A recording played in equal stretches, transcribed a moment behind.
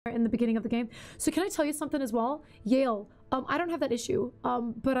in the beginning of the game. So can I tell you something as well? Yale, I don't have that issue,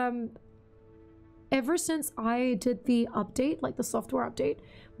 but ever since I did the update, like the software update,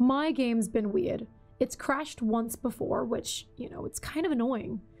 my game's been weird. It's crashed once before, which, you know, it's kind of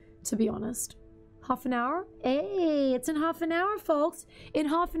annoying, to be honest. Half an hour? Hey, it's in half an hour, folks. In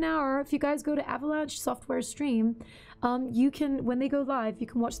half an hour, if you guys go to Avalanche Software stream, you can, when they go live, you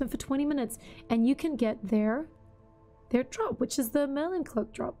can watch them for 20 minutes, and you can get their drop, which is the Merlin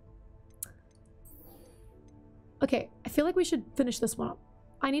Cloak drop. Okay, I feel like we should finish this one up.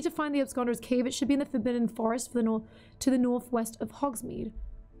 I need to find the Absconder's Cave. It should be in the Forbidden Forest for the to the northwest of Hogsmeade.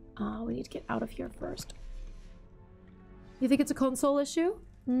 We need to get out of here first. You think it's a console issue?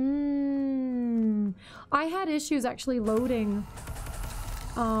 I had issues actually loading.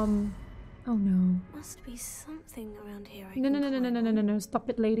 Oh no. Must be something around here. No. Stop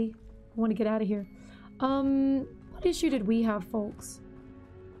it, lady. I want to get out of here. What issue did we have, folks?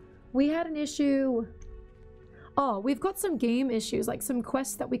 We had an issue. Oh, we've got some game issues, like some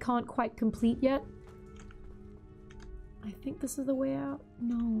quests that we can't quite complete yet. I think this is the way out.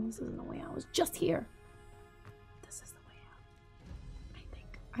 No, this isn't the way out. I was just here. This is the way out. I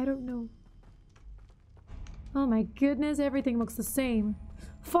think. I don't know. Oh my goodness, everything looks the same.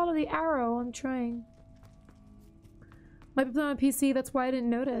 Follow the arrow. I'm trying. Might be playing on PC, that's why I didn't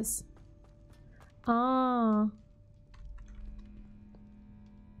notice. Ah.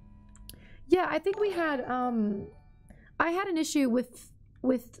 Yeah, I think we had, I had an issue with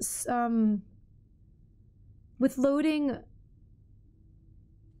loading.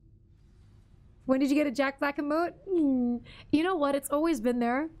 When did you get a Jack Black emote? You know what? It's always been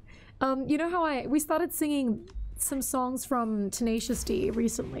there. You know how we started singing some songs from Tenacious D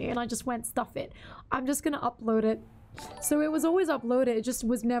recently, and I just went, stuff it. I'm just gonna upload it. So it was always uploaded, it just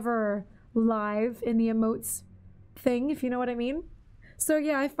was never live in the emotes thing, if you know what I mean. So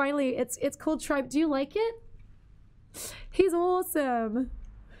yeah, I finally, it's called Tribe. Do you like it? He's awesome.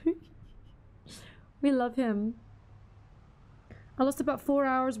 We love him. I lost about 4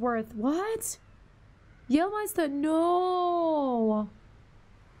 hours worth. What? Yellmeister, no.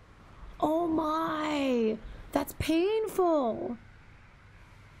 Oh my. That's painful.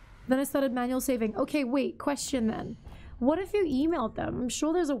 Then I started manual saving. Okay, wait, question then. What if you emailed them? I'm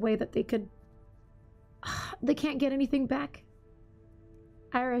sure there's a way that they could... They can't get anything back.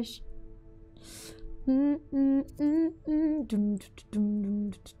 Irish. I'm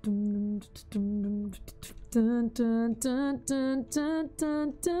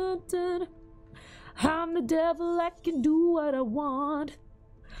the devil, I can do what I want.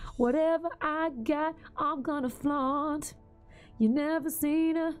 Whatever I got, I'm gonna flaunt. You never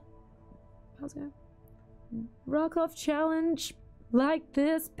seen a rock-off challenge like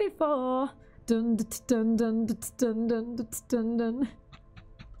this before. Dun dun dun dun dun dun dun dun dun.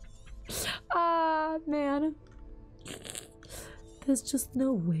 Ah, man. There's just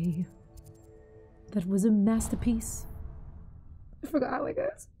no way. That was a masterpiece. I forgot how it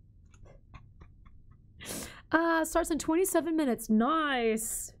goes. Starts in 27 minutes.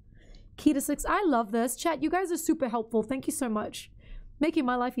 Nice. Key to 6. I love this. Chat, you guys are super helpful. Thank you so much. Making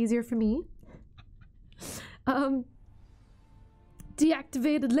my life easier for me.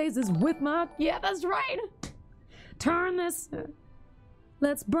 Deactivated lasers with my... Yeah, that's right. Turn this...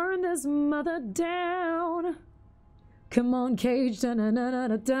 Let's burn this mother down. Come on, Cage. Dun dun dun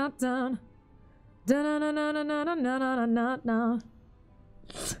dun dun dun. Dun dun dun dun dun dun dun dun.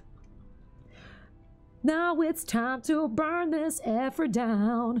 Now it's time to burn this effort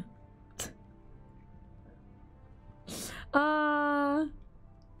down. How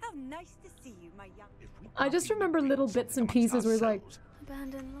nice to see you, my young. I just remember little bits and pieces where he's like,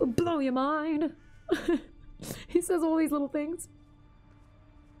 blow your mind. He says all these little things.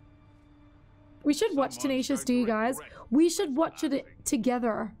 We should watch Tenacious D, guys. We should watch it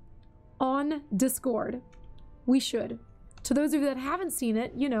together on Discord. We should. To those of you that haven't seen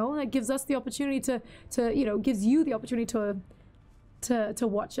it, you know, that gives us the opportunity to you know, gives you the opportunity to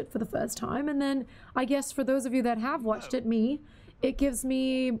watch it for the first time. And then I guess for those of you that have watched it, it gives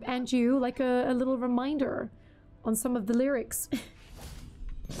me and you like a little reminder on some of the lyrics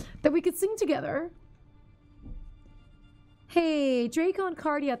that we could sing together. Hey, Dracon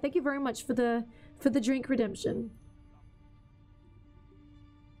Cardia, thank you very much for the drink redemption.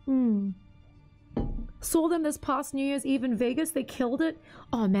 Saw them this past New Year's Eve in Vegas. They killed it.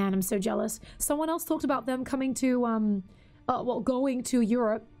 Oh man, I'm so jealous. Someone else talked about them coming to well, going to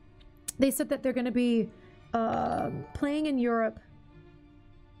Europe. They said that they're going to be playing in Europe.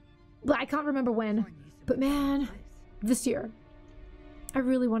 I can't remember when, but man, this year. I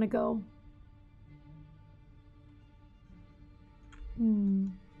really want to go.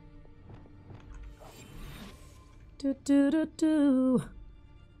 Do do do do.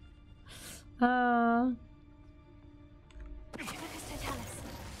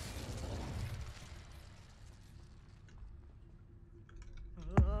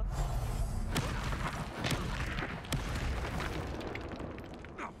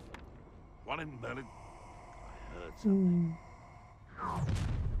 One in Merlin. I heard something.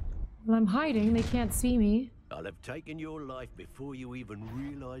 Well, I'm hiding. They can't see me. I'll have taken your life before you even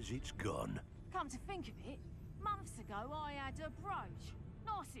realize it's gone. Come to think of it, months ago I had a brooch.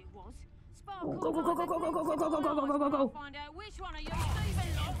 Nice it was. Go, go, go, go, go, go, go, go, go, go, go, go, go, go, go. Find out which one of you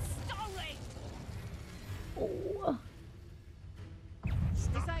Stephen lot stole it. Oh.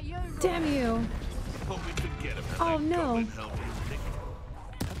 Is that you? Damn you. But we forget about Oh, that no. goblin helmet, Nick.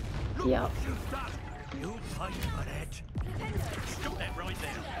 Look Yep. what you've done. You'll pay for that. Stop that right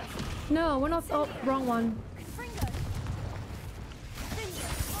there. No, we're not. Oh, wrong one.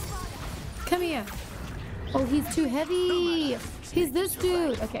 Come here. Oh, he's too heavy. He's this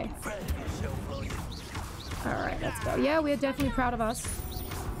dude. Okay. All right, let's go. Yeah, we are definitely proud of us.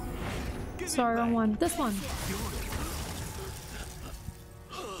 Sorry, wrong one. This one.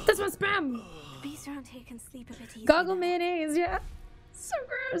 This one's spam. The beast around here can sleep a bit easier. Goggle mayonnaise. Yeah. So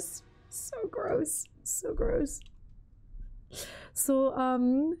gross. So gross. So gross. So,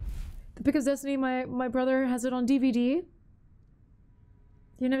 The Pick of Destiny, my brother has it on DVD.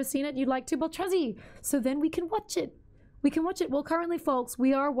 You've never seen it? You'd like to? Well, Trezzy! So then we can watch it. We can watch it. Well, currently, folks,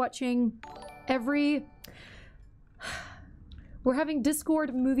 we are watching every... We're having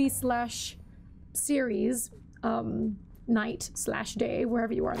Discord movie / series night / day,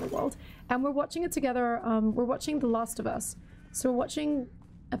 wherever you are in the world. And we're watching it together. We're watching The Last of Us. So we're watching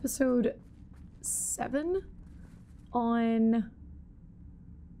episode 7 on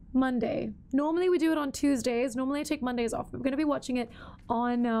Monday. Normally we do it on Tuesdays. Normally I take Mondays off. We're going to be watching it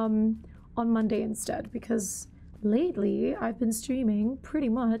on Monday instead because lately I've been streaming pretty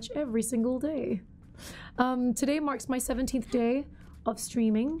much every single day. Today marks my 17th day of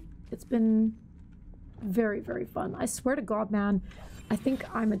streaming. It's been very, very fun. I swear to God, man, I think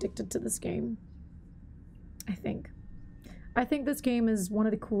I'm addicted to this game. I think this game is one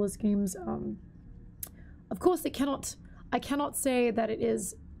of the coolest games. Of course, I cannot say that it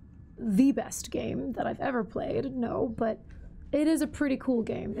is the best game that I've ever played, no, but it is a pretty cool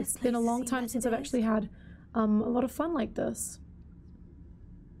game. It's been a long time since I've actually had a lot of fun like this.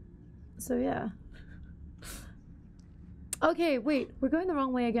 So yeah. Okay, wait, we're going the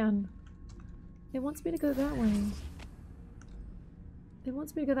wrong way again. It wants me to go that way. It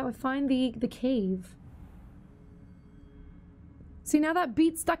wants me to go that way. Find the cave. See, now that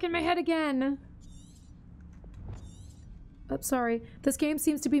beat's stuck in my head again. Oh, sorry. This game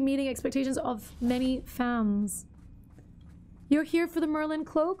seems to be meeting expectations of many fans. You're here for the Merlin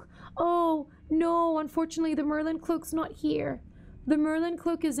cloak? Oh, no, unfortunately the Merlin cloak's not here. The Merlin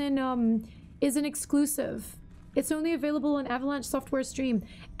cloak is an exclusive. It's only available on Avalanche Software stream.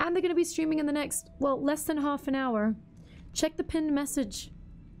 And they're going to be streaming in the next, well, less than half an hour. Check the pinned message.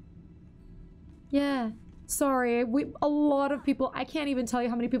 Yeah. Sorry, a lot of people, I can't even tell you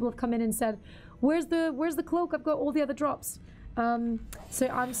how many people have come in and said, where's the cloak? I've got all the other drops. So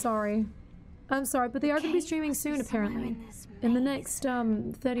I'm sorry. I'm sorry, but they are going to be streaming soon, apparently. In the next,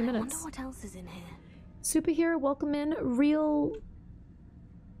 30 minutes. I wonder what else is in here. Superhero, welcome in. Real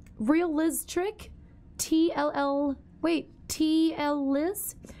Liz Trick. TL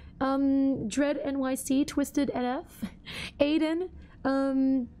Liz. Dread NYC, Twisted NF.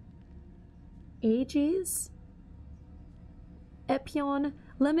 Aiden. Ages, Epion,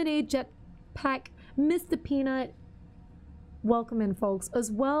 Lemonade Jetpack, Mr. Peanut, welcome in, folks,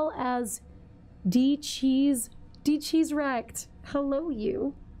 as well as D Cheese Wrecked. Hello,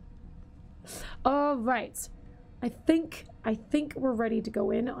 you. All right, I think we're ready to go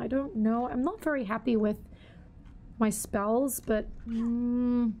in. I don't know. I'm not very happy with my spells, but I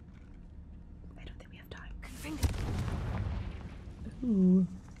don't think we have time. Ooh.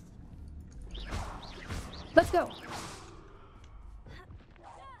 Let's go.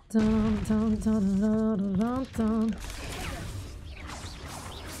 Dun, dun, dun, dun, dun, dun.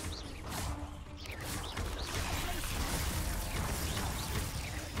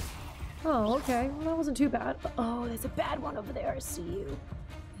 Oh, okay. Well, that wasn't too bad. Oh, there's a bad one over there. I see you.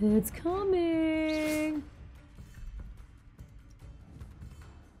 It's coming.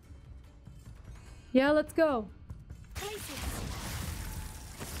 Yeah, let's go.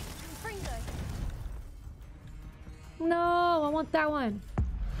 No, I want that one.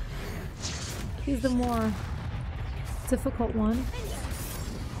 He's the more difficult one.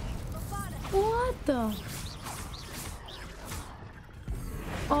 What the?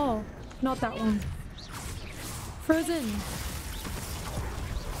 Oh, not that one. Prison.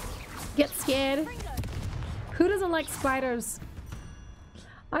 Get scared. Who doesn't like spiders?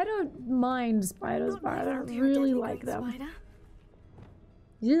 I don't mind spiders, but I don't really like them.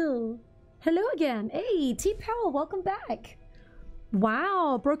 Ew. Hello again. Hey, T Powell, welcome back.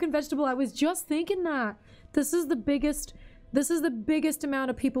 Wow, broken vegetable. I was just thinking that. This is the biggest amount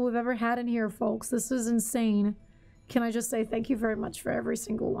of people we've ever had in here, folks. This is insane. Can I just say thank you very much for every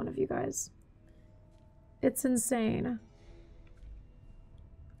single one of you guys. It's insane.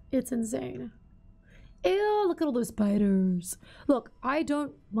 It's insane. Ew, look at all those spiders. Look, I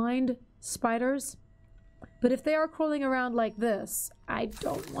don't mind spiders, but if they are crawling around like this, I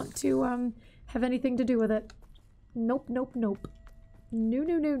don't want to have anything to do with it. Nope, nope, nope. No,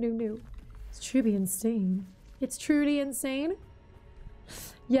 no, no, no, no. It's truly insane. It's truly insane.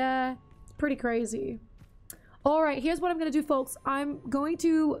 Yeah, it's pretty crazy. All right, here's what I'm going to do, folks. I'm going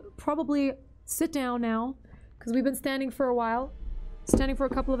to probably sit down now because we've been standing for a while. Standing for a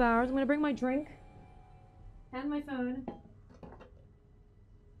couple of hours. I'm going to bring my drink and my phone.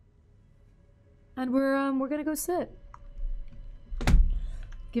 And we're going to go sit.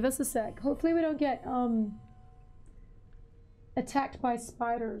 Give us a sec. Hopefully we don't get attacked by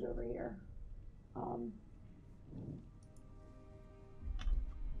spiders over here.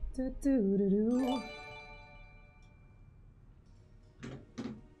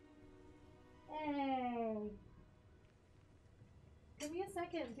 Hey. Give me a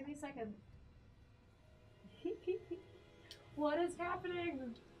second. Give me a second. What is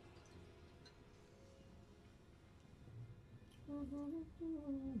happening?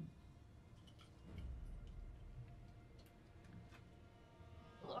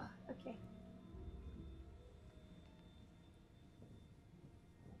 Okay.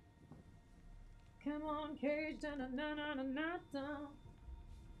 Come on, Cage. Da, na, na, na, na, na, da.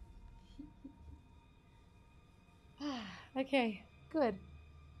 Okay, good.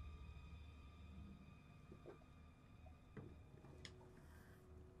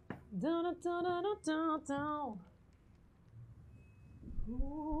 Da, da, da, da, da, da, da.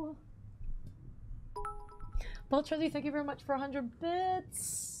 Ooh. Beltrezzi, thank you very much for 100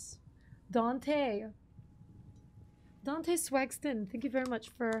 bits. Dante Swagston, thank you very much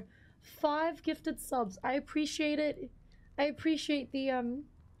for 5 gifted subs. I appreciate it. I appreciate the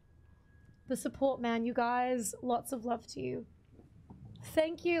support, man. You guys, lots of love to you.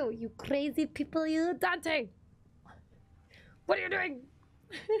 Thank you, you crazy people, you. Dante, what are you doing?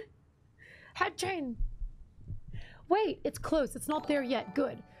 Head chain. Wait, it's close. It's not there yet.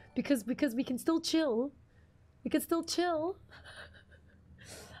 Good, because we can still chill. We can still chill.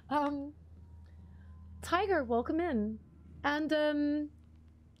 Tiger, welcome in. And do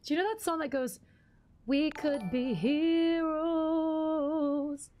you know that song that goes, "We could be heroes"?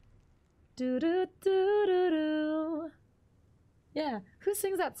 Do do do do do. Yeah, who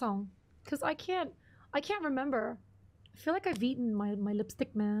sings that song? Cause I can't remember. I feel like I've eaten my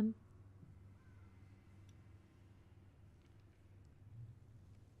lipstick, man.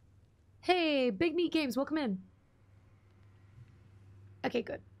 Hey, Big Meat Games, welcome in. Okay,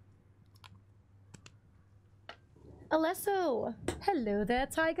 good. Alesso, hello there,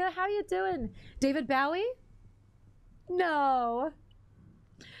 Tiger. How you doing? David Bowie? No,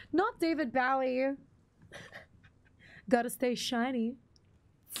 not David Bowie. Gotta stay shiny.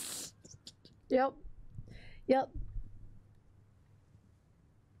 Yep. Yep.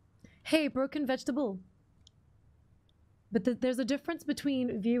 Hey, broken vegetable. But there's a difference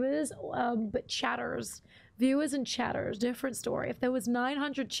between viewers, but chatters. Viewers and chatters, different story. If there was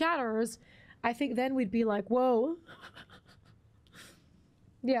 900 chatters, I think then we'd be like, whoa.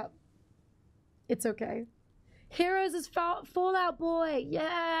 Yeah. It's okay. Heroes is Fallout Boy.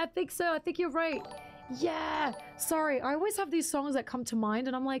 Yeah, I think so. I think you're right. Yeah. Sorry, I always have these songs that come to mind,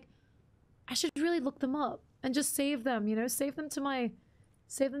 and I'm like, I should really look them up and just save them, you know, save them to my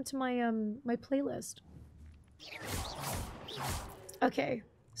my playlist. Okay,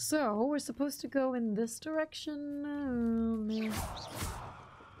 so we're supposed to go in this direction. Oh, man.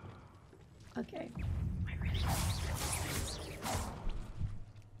 Okay.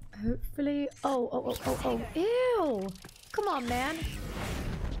 Hopefully. Oh. Ew! Come on, man.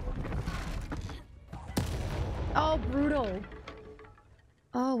 Oh, brutal.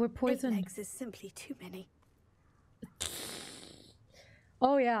 Oh, we're poisoned. 8 legs is simply too many.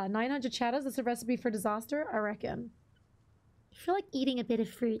 Oh yeah, 900 chatters. That's a recipe for disaster, I reckon. I feel like eating a bit of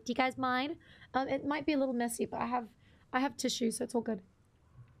fruit. Do you guys mind? It might be a little messy, but I have tissue, so it's all good.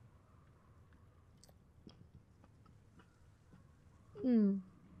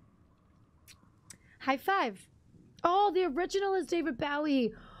 High five. Oh, the original is David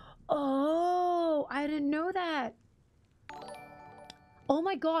Bowie. Oh, I didn't know that. Oh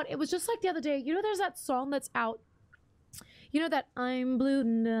my god, it was just like the other day. You know, there's that song that's out. You know that I'm blue.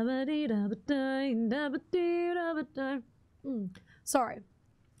 Sorry.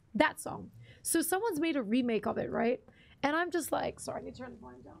 That song. So someone's made a remake of it, right? And I'm just like, sorry, I need to turn the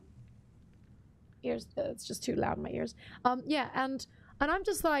volume down. Ears, it's just too loud in my ears. Yeah, and I'm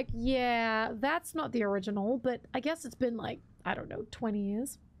just like, yeah, that's not the original, but I guess it's been like, I don't know, 20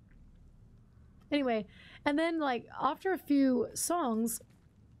 years. Anyway, and then like after a few songs,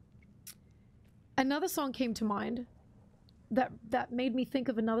 another song came to mind that made me think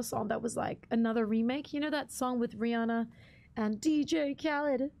of another song that was like another remake. You know that song with Rihanna and DJ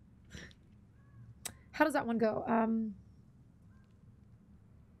Khaled? How does that one go?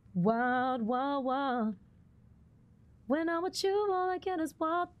 Wild, wild, wild. When I'm with you, all I get is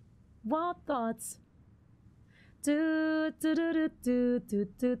wild, wild thoughts. Do do do do do do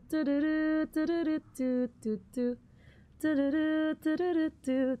do do do do do do do do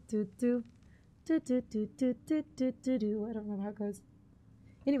do do do do. I don't remember how it goes.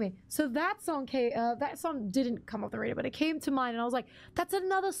 Anyway, so that song didn't come off the radio, but it came to mind, and I was like, that's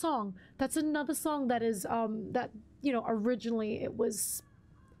another song. That's another song that is that, you know, originally it was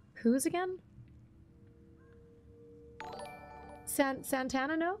whose again?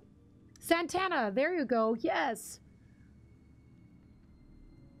 Santana, no? Santana, there you go. Yes.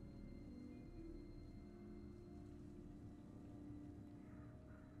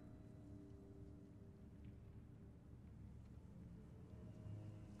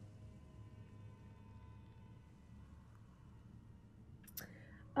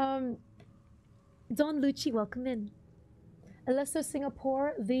 Don Lucci, welcome in. Alessa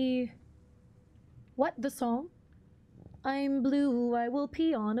Singapore, the song? I'm blue, I will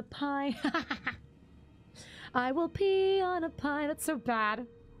pee on a pie. I will pee on a pie. That's so bad.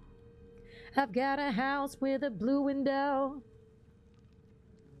 I've got a house with a blue window.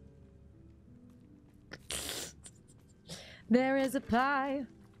 There is a pie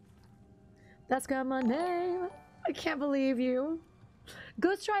that's got my name. I can't believe you.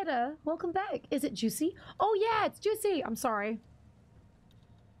 Ghost Rider, welcome back. Is it Juicy? Oh yeah, it's Juicy. I'm sorry.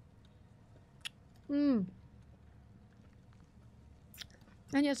 And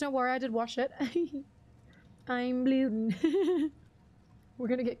yes, don't worry, I did wash it. I'm bleeding. We're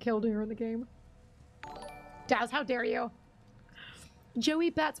gonna get killed here in the game. Daz, how dare you? Joey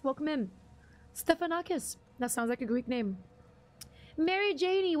Bats, welcome in. Stephanakis, that sounds like a Greek name. Mary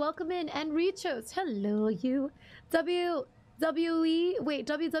Janie, welcome in. And Richos, hello you. WWE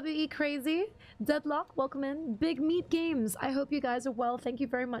Crazy. Deadlock, welcome in. Big Meat Games, I hope you guys are well. Thank you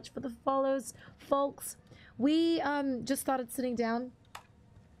very much for the follows, folks. We just started sitting down.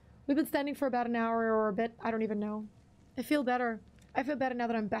 We've been standing for about an hour or a bit. I don't even know. I feel better. I feel better now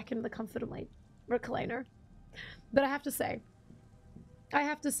that I'm back in the comfort of my recliner. But I have to say,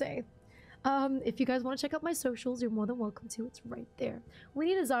 if you guys want to check out my socials, you're more than welcome to. It's right there. We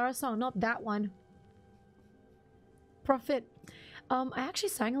need a Zara song, not that one. Profit. I actually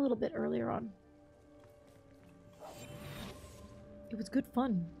sang a little bit earlier on. It was good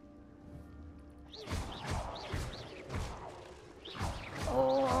fun.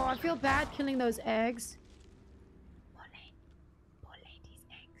 Oh, I feel bad killing those eggs. Poor lady's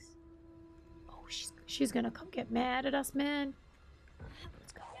eggs. Oh, she's gonna come get mad at us, man.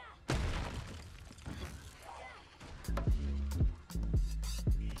 Let's go.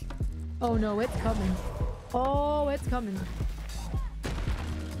 Oh no, it's coming. Oh, it's coming.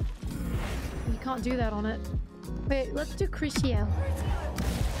 You can't do that on it. Wait, let's do Crucio.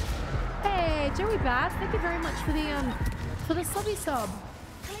 Hey, Joey Bass, thank you very much for the subby sub.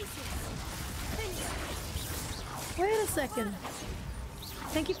 Wait a second.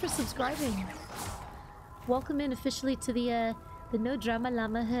 Thank you for subscribing. Welcome in officially to the No Drama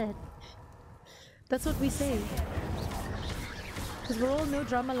Llama Hood. That's what we say. Because we're all No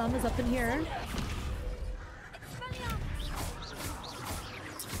Drama Llamas up in here.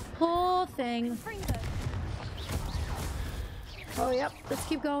 Poor thing. Oh, yep. Let's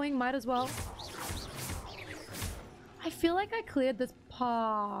keep going. Might as well. I feel like I cleared this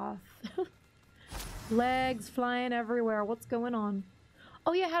path. Legs flying everywhere. What's going on?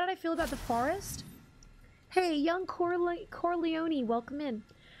 Oh, yeah. How did I feel about the forest? Hey, young Corleone. Welcome in.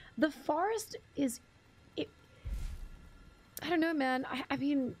 The forest is... I don't know, man. I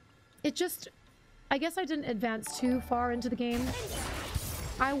mean, it just... I guess I didn't advance too far into the game.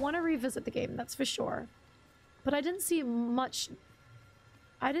 I want to revisit the game, that's for sure. But I didn't see much...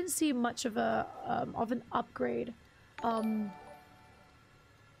 I didn't see much of an upgrade.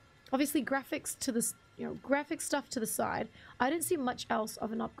 Obviously, graphics to this, you know, graphic stuff to the side. I didn't see much else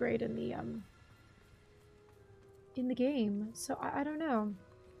of an upgrade in the game, so I don't know.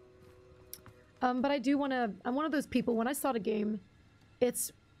 But I do want to. I'm one of those people. When I start a game,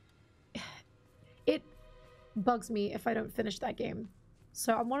 it bugs me if I don't finish that game.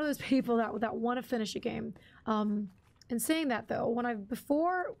 So I'm one of those people that want to finish a game. And saying that though, when I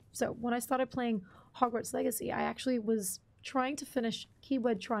started playing Hogwarts Legacy, I actually was trying to finish,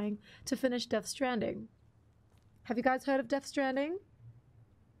 keyword trying to finish Death Stranding. Have you guys heard of Death Stranding?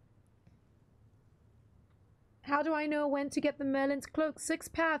 How do I know when to get the Merlin's cloak? Six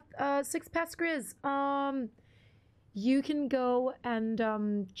path Grizz. You can go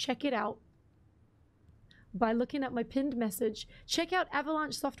and check it out by looking at my pinned message. Check out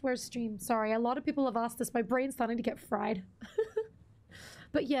Avalanche Software stream. Sorry, a lot of people have asked this. My brain's starting to get fried.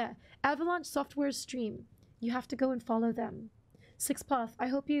 But yeah, Avalanche Software stream. You have to go and follow them. Six Path. I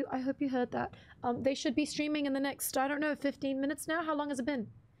hope you heard that. They should be streaming in the next, I don't know, 15 minutes now. How long has it been?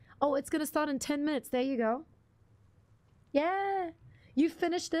 Oh, it's gonna start in 10 minutes. There you go. Yeah, you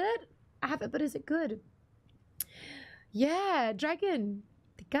finished it. I have it, but is it good? Yeah, Dragon.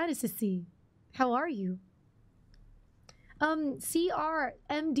 The goddess is C. How are you?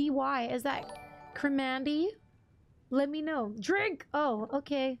 CRMDY, is that Cremandy? Let me know. Drink! Oh,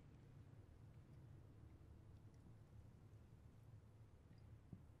 okay.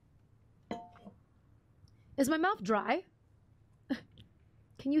 Is my mouth dry?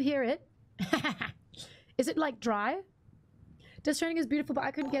 Can you hear it? Is it like dry? Death Stranding is beautiful, but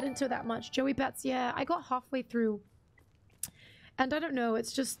I couldn't get into it that much. Joey Bets, yeah, I got halfway through. And I don't know,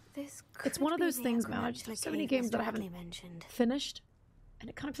 it's just, it's one of those things, man. I just have so many games that I haven't finished, and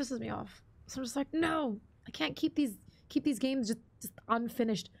it kind of pisses me off. So I'm just like, no, I can't keep these games just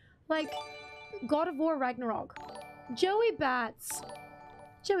unfinished. Like, God of War Ragnarok. Joey Bats,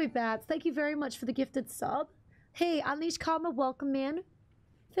 thank you very much for the gifted sub. Hey, Unleash Karma, welcome in.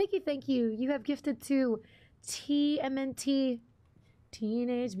 Thank you. You have gifted to TMNT,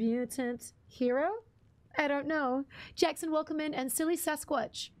 Teenage Mutant Hero? I don't know. Jackson, welcome in. And Silly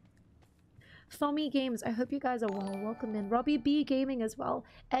Sasquatch. Foamy Games, I hope you guys are well. Welcome in. Robbie B Gaming as well.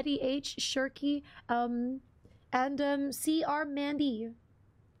 Eddie H, Shirky, and CR Mandy.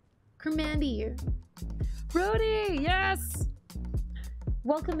 Kermandy. Brody, yes!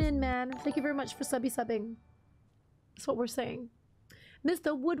 Welcome in, man. Thank you very much for subbing. That's what we're saying.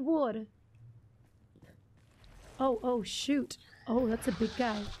 Mr. Woodward. Oh, shoot. Oh, that's a big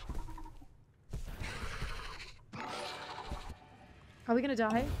guy. Are we gonna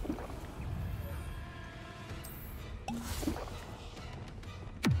die?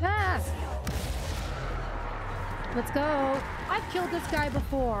 Ah! Let's go. I've killed this guy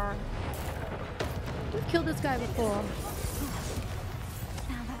before. We've killed this guy before.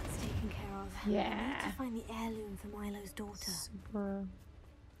 Now that's taken care of. Yeah. I need to find the heirloom for Milo's daughter. Super.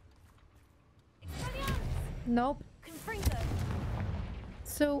 Nope.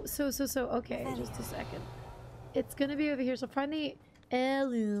 So, okay, just a second. It's gonna be over here, so find the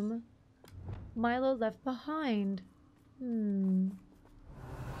heirloom Milo left behind. Where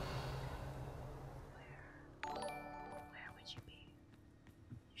would you be?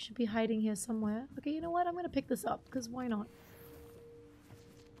 You should be hiding here somewhere. Okay, you know what? I'm gonna pick this up, because why not?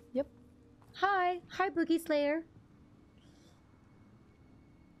 Yep. Hi, Boogie Slayer.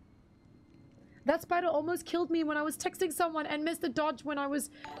 That spider almost killed me when I was texting someone and missed a dodge when I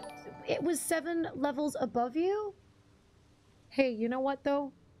was... It was 7 levels above you? Hey, you know what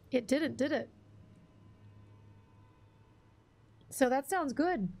though? It didn't, did it? So that sounds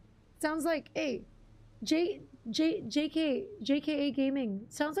good. Sounds like, hey, JKA Gaming.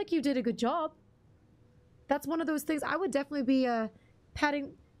 Sounds like you did a good job. That's one of those things. I would definitely be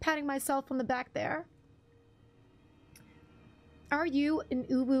patting myself on the back there. Are you an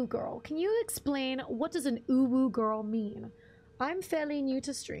uwu girl? Can you explain what does an uwu girl mean? I'm fairly new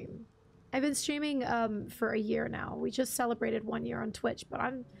to stream. I've been streaming for a year now. We just celebrated 1 year on Twitch, but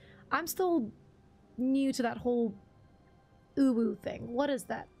I'm still new to that whole uwu thing. What is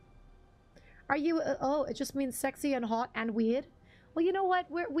that? Are you oh, it just means sexy and hot and weird? Well, you know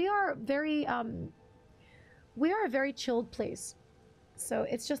what? We are a very chilled place. So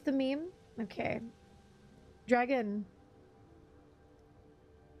it's just the meme. Okay. Dragon.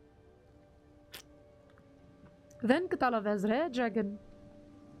 Then katala vezre dragon.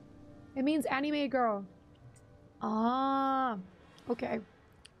 It means anime girl. Ah, okay.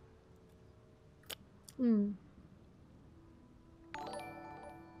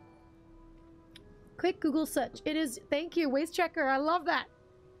 Quick Google search. It is. Thank you, Waste Checker. I love that.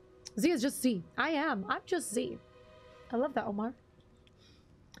 Z is just Z. I'm just Z. I love that, Omar.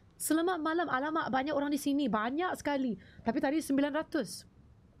 Selamat malam. Alamak, banyak orang di sini. Banyak sekali. Tapi tadi 900.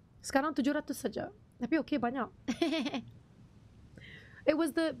 Sekarang 700 saja. Tapi okay, banyak. It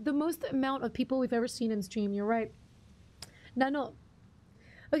was the most amount of people we've ever seen in stream. You're right. No.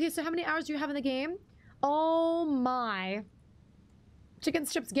 Okay, so how many hours do you have in the game? Oh my. Chicken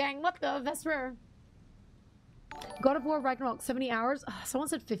strips gang. What the? That's rare. God of War Ragnarok 70 hours. Oh, someone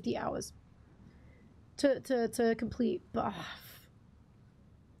said 50 hours to complete.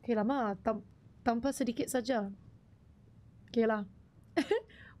 Okay, lama. Tanpa sedikit saja. Okay lah.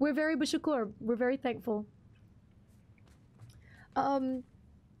 We're very bersyukur. We're very thankful.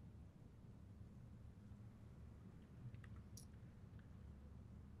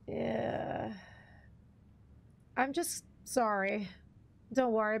 Yeah. I'm just sorry.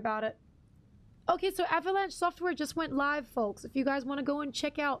 Don't worry about it. Okay, so Avalanche Software just went live, folks. If you guys want to go and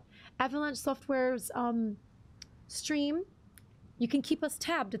check out Avalanche Software's stream, you can keep us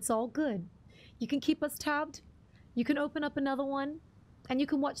tabbed. It's all good. You can keep us tabbed. You can open up another one, and you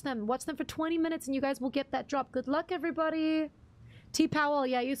can watch them. Watch them for 20 minutes, and you guys will get that drop. Good luck, everybody. T. Powell,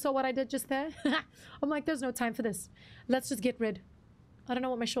 yeah, you saw what I did just there? I'm like, there's no time for this. Let's just get rid. I don't know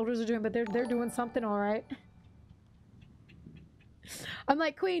what my shoulders are doing, but they're doing something all right. I'm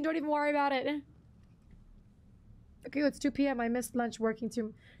like, Queen, don't even worry about it. Okay, it's 2 p.m. I missed lunch working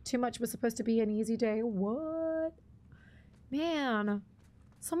too much. Was supposed to be an easy day. What? Man.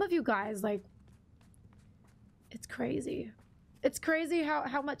 Some of you guys, like, it's crazy. It's crazy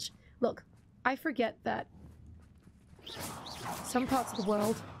how much... Look, I forget that some parts of the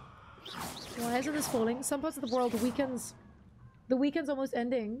world... Why isn't this falling? Some parts of the world, the weekend's almost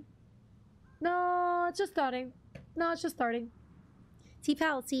ending. No, it's just starting. No, it's just starting.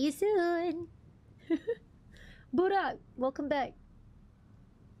 T-Pal, see you soon. Buddha, welcome back.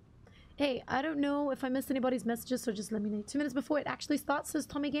 Hey, I don't know if I missed anybody's messages, so just let me know. 2 minutes before it actually starts, says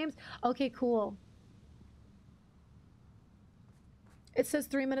Tommy Games. Okay, cool. It says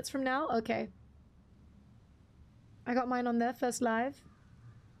 3 minutes from now? Okay. I got mine on there, first live.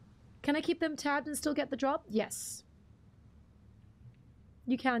 Can I keep them tabbed and still get the drop? Yes.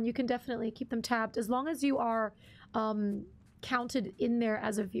 You can definitely keep them tabbed as long as you are counted in there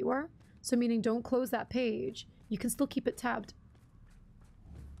as a viewer. So meaning don't close that page. You can still keep it tabbed.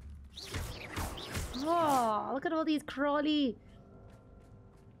 Oh, look at all these crawly.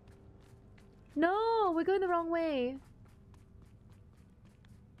 No, we're going the wrong way.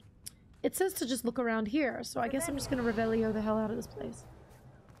 It says to just look around here, so I guess I'm just gonna Revelio the hell out of this place.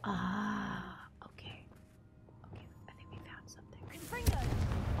 Ah, okay. Okay, I think we found something.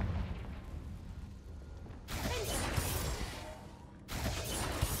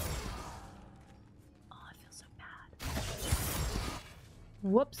 Oh, I feel so bad.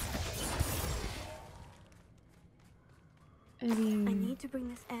 Whoops. I need to bring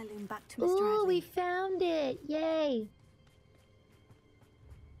this heirloom back to Mr. Ooh, Hadley. we found it! Yay!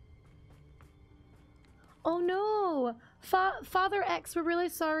 Oh no! Father X, we're really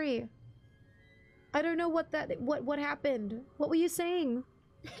sorry. I don't know what happened. What were you saying?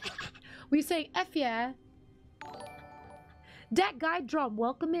 Were you saying F yeah? Dat guy drum,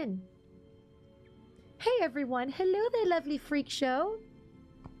 welcome in. Hey everyone, hello there lovely freak show.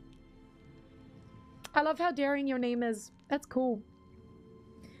 I love how daring your name is. That's cool.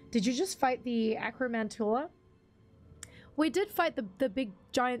 Did you just fight the Acromantua? We did fight the big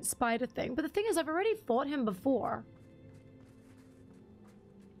giant spider thing, but the thing is I've already fought him before.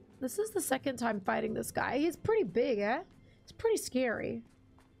 This is the second time fighting this guy. He's pretty big, eh? It's pretty scary.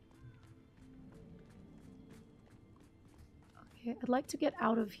 Okay, I'd like to get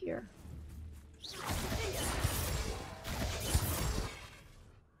out of here.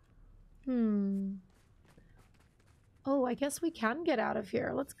 Oh, I guess we can get out of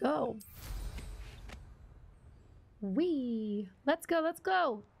here. Let's go. Let's go, let's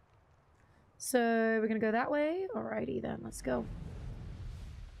go. So we're gonna go that way? Alrighty then, let's go.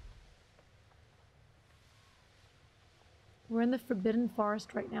 We're in the Forbidden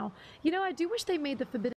Forest right now. You know, I do wish they made the Forbidden